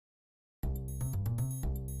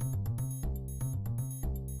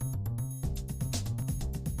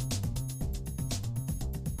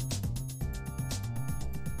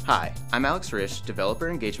Hi, I'm Alex Risch, Developer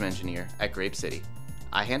Engagement Engineer at GrapeCity.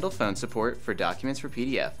 I handle phone support for documents for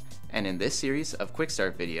PDF, and in this series of Quick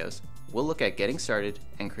Start videos, we'll look at getting started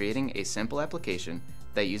and creating a simple application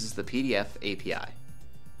that uses the PDF API.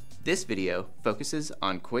 This video focuses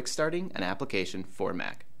on quick starting an application for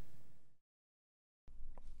Mac.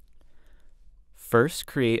 First,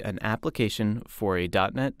 create an application for a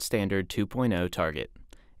 .NET Standard 2.0 target.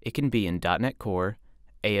 It can be in .NET Core,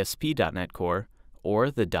 ASP.NET Core,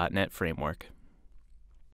 or the .NET Framework.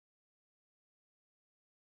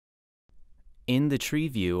 In the tree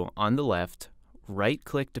view on the left,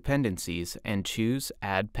 right-click Dependencies and choose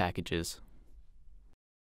Add Packages.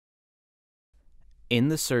 In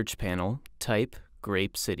the search panel, type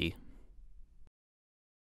GrapeCity.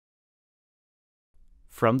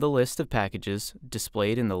 From the list of packages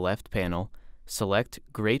displayed in the left panel, select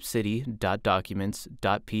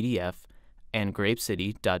grapecity.documents.pdf and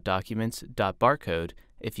grapecity.documents.barcode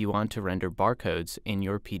if you want to render barcodes in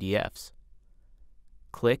your PDFs.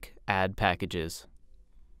 Click Add Packages.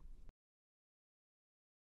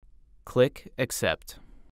 Click Accept.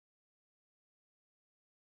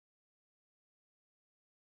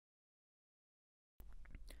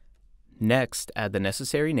 Next, add the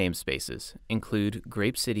necessary namespaces. Include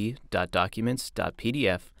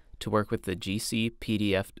grapecity.documents.pdf to work with the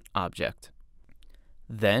GC-PDF object.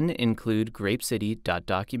 Then include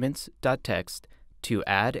grapecity.documents.text to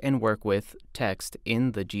add and work with text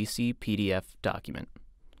in the GC-PDF document.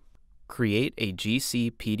 Create a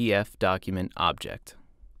GC-PDF document object.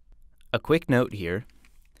 A quick note here.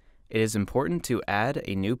 It is important to add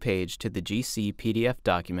a new page to the GC-PDF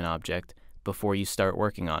document object before you start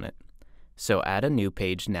working on it. So add a new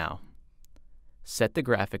page now. Set the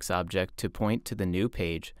graphics object to point to the new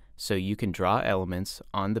page so you can draw elements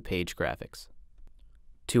on the page graphics.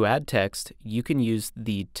 To add text, you can use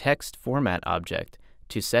the text format object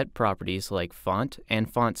to set properties like font and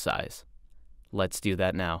font size. Let's do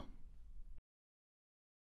that now.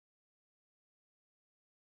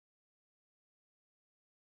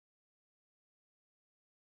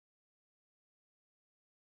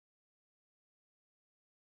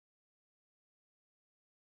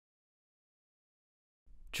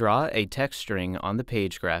 Draw a text string on the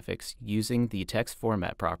page graphics using the text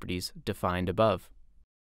format properties defined above.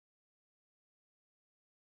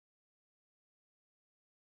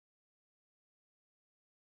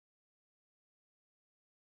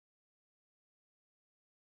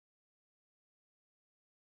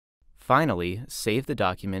 Finally, save the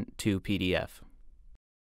document to PDF.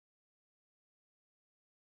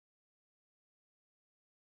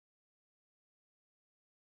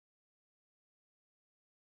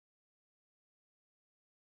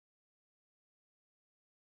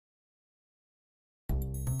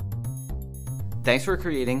 Thanks for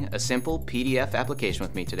creating a simple PDF application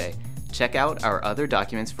with me today. Check out our other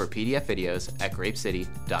documents for PDF videos at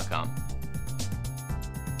grapecity.com.